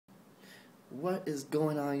What is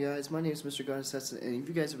going on, guys? My name is Mr. Customz, and if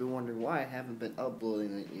you guys have been wondering why I haven't been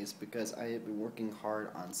uploading lately, it's because I have been working hard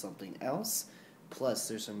on something else. Plus,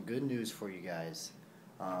 there's some good news for you guys.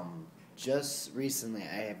 Just recently,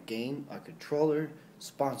 I have gained a controller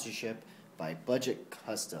sponsorship by Budget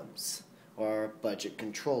Customz, or Budget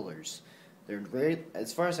Controllers. They're very,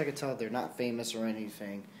 as far as I can tell, they're not famous or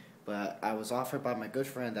anything, but I was offered by my good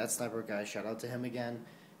friend, that sniper guy, shout out to him again.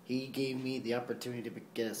 He gave me the opportunity to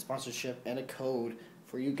get a sponsorship and a code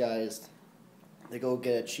for you guys to go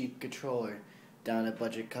get a cheap controller down at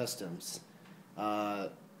Budget Customz. I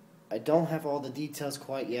don't have all the details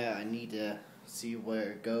quite yet. I need to see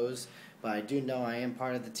where it goes, but I do know I am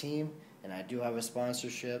part of the team and I do have a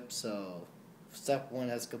sponsorship, so step one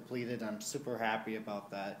has completed. I'm super happy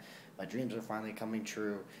about that. My dreams are finally coming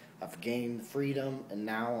true. I've gained freedom, and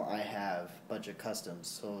now I have Budget Customz.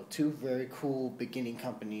 So two very cool beginning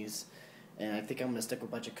companies, and I think I'm gonna stick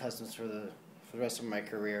with Budget Customz for the rest of my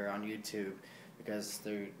career on YouTube, because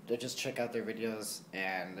they just check out their videos,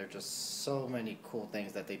 and there's just so many cool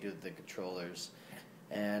things that they do with the controllers.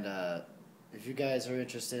 And if you guys are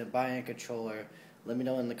interested in buying a controller, let me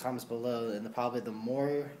know in the comments below. And probably the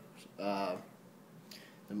more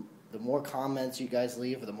the more comments you guys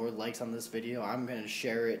leave, or the more likes on this video, I'm going to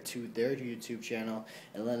share it to their YouTube channel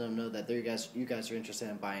and let them know that you guys are interested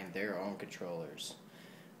in buying their own controllers.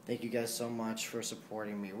 Thank you guys so much for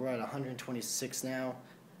supporting me. We're at 126 now,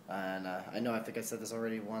 and I know I think I said this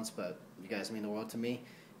already once, but you guys mean the world to me.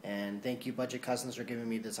 And thank you, Budget Customz, for giving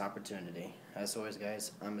me this opportunity. As always,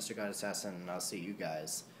 guys, I'm Mr. God Assassin, and I'll see you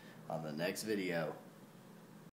guys on the next video.